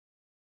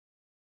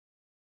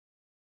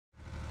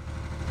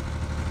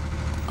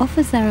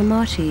Ofer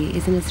Zaramati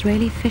is an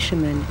Israeli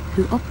fisherman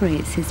who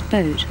operates his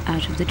boat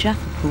out of the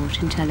Jaffa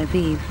port in Tel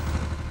Aviv.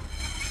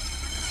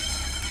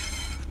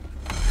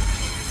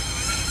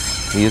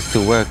 We used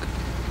to work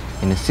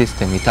in a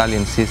system,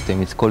 Italian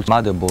system. It's called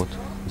mother boat.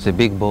 It's a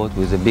big boat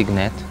with a big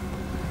net,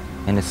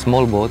 and a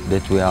small boat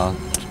that we are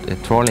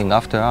trolling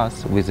after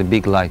us with a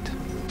big light.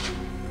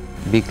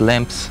 Big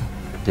lamps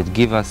that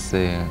give us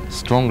a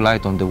strong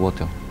light on the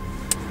water.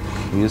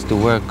 We used to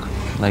work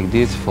like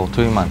this for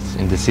 3 months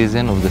in the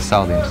season of the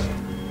sardines.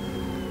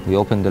 We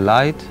open the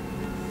light,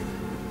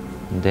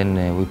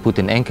 then we put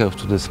an anchor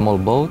to the small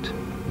boat.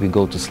 We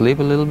go to sleep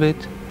a little bit.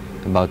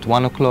 About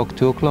 1 o'clock,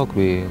 2 o'clock,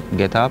 we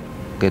get up,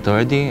 get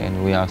ready,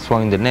 and we are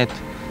throwing the net,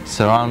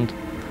 surround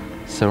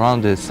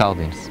the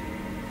sardines.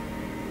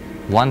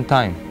 One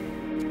time,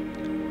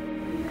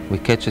 we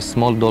catch a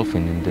small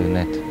dolphin in the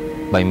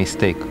net by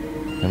mistake.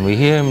 And we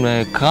hear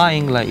him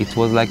crying like it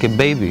was like a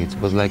baby, it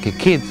was like a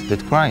kid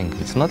that's crying.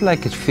 It's not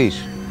like a fish.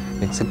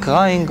 It's a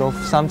crying of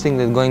something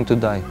that's going to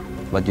die.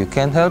 But you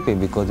can't help it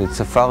because it's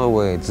far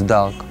away, it's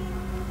dark.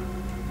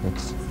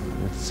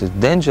 It's a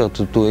danger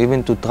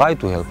even to try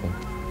to help him.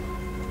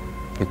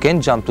 You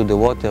can't jump to the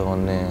water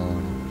on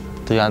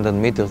 300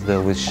 meters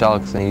there with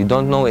sharks and you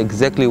don't know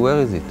exactly where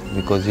is it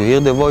because you hear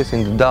the voice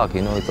in the dark,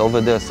 you know, it's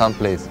over there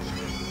someplace.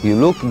 You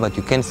look but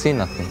you can't see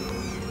nothing.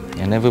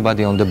 And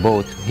everybody on the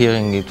boat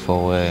hearing it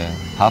for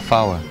half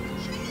hour.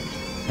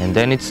 And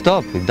then it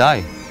stopped, it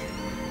died.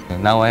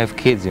 And now I have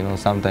kids, you know,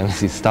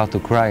 sometimes it start to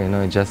cry, you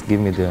know, it just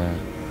give me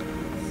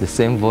the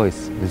same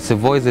voice. It's a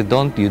voice that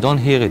you don't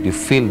hear it, you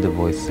feel the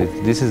voice.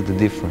 This is the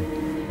difference.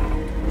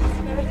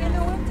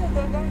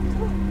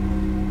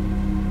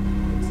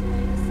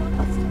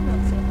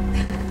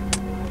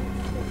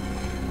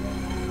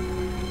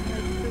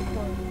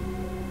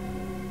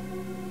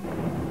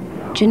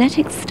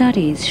 Genetic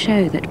studies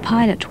show that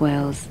pilot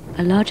whales,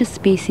 a larger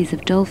species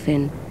of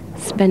dolphin,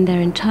 spend their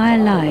entire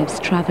lives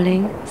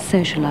traveling,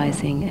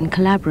 socializing, and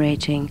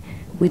collaborating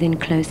within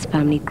close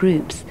family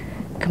groups,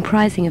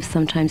 comprising of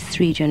sometimes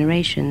 3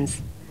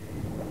 generations.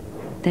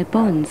 Their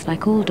bonds,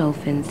 like all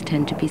dolphins,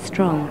 tend to be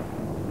strong.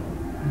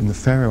 In the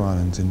Faroe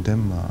Islands in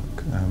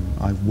Denmark,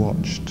 I've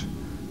watched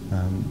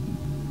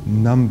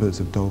numbers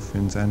of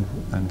dolphins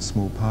and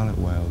small pilot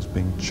whales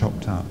being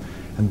chopped up,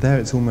 and there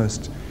it's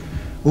almost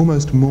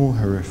more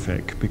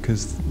horrific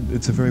because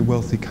it's a very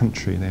wealthy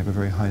country. They have a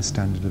very high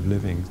standard of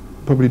living.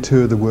 Probably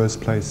 2 of the worst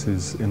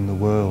places in the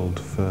world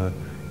for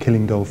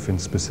killing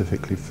dolphins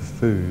specifically for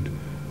food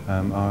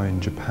are in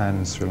Japan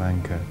and Sri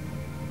Lanka.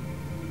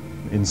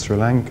 In Sri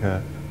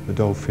Lanka, the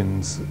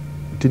dolphins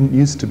didn't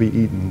used to be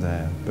eaten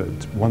there,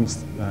 but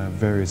once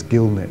various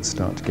gill nets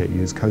start to get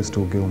used,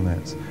 coastal gill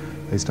nets,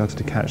 they started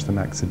to catch them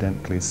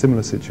accidentally. A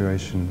similar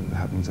situation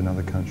happens in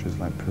other countries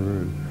like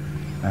Peru.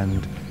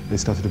 And they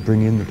started to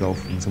bring in the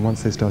dolphins, and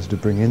once they started to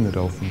bring in the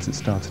dolphins, it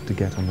started to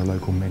get on the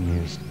local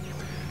menus.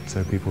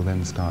 So people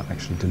then start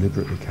actually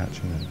deliberately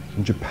catching them.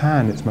 In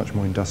Japan, it's much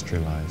more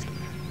industrialized.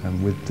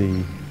 And with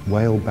the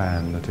whale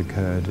ban that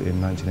occurred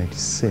in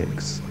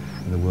 1986,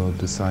 and the world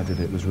decided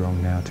it was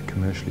wrong now to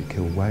commercially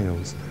kill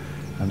whales,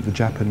 the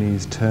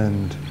Japanese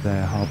turned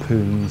their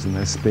harpoons and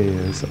their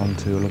spears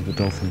onto a lot of the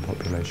dolphin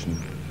population.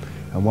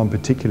 And one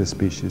particular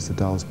species, the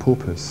Dall's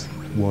porpoise,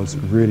 was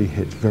really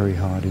hit very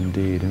hard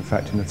indeed. In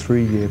fact, in a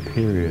 3-year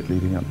period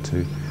leading up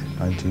to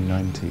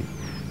 1990,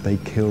 they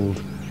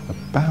killed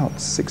about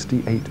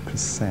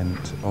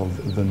 68%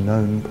 of the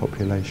known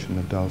population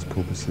of Dall's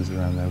porpoises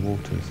around their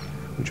waters,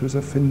 which was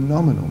a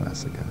phenomenal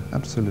massacre,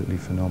 absolutely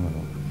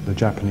phenomenal. The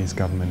Japanese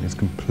government is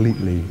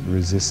completely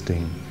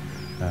resisting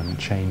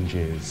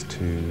changes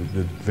to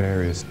the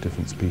various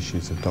different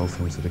species of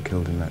dolphins that are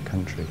killed in that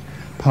country,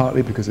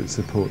 partly because it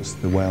supports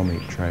the whale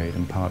meat trade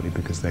and partly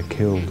because they're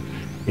killed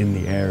in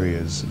the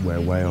areas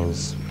where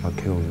whales are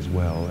killed as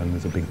well, and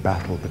there's a big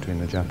battle between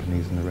the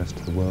Japanese and the rest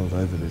of the world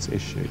over this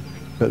issue.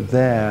 But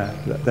they're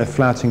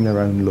flouting their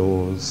own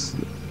laws.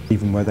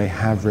 Even where they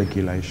have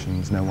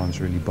regulations, no one's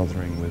really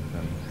bothering with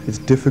them. It's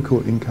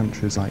difficult in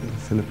countries like the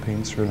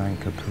Philippines, Sri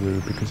Lanka,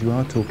 Peru, because you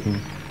are talking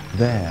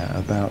there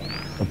about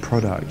a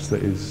product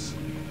that is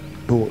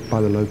bought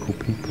by the local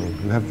people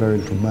who have very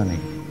little money.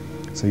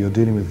 So you're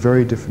dealing with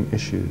very different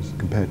issues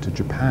compared to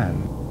Japan.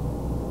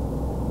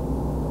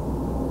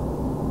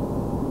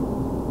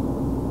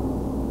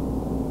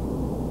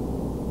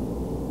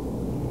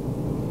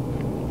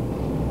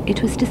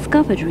 It was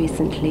discovered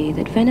recently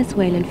that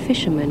Venezuelan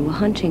fishermen were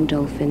hunting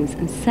dolphins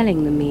and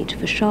selling the meat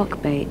for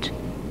shark bait.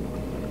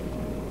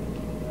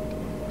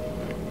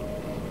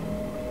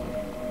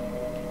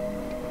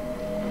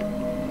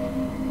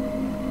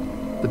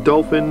 The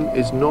dolphin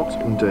is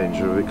not in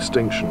danger of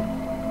extinction.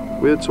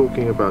 We're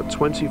talking about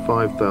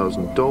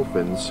 25,000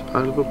 dolphins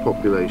out of a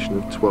population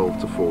of 12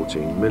 to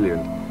 14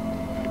 million.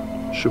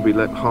 Should we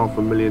let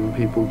 500,000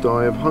 people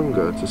die of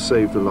hunger to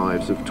save the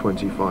lives of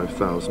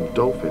 25,000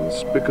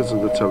 dolphins because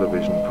of the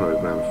television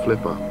program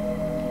Flipper?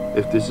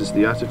 If this is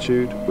the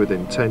attitude,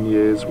 within 10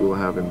 years we'll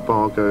have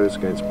embargoes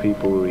against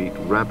people who eat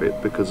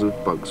rabbit because of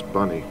Bugs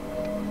Bunny.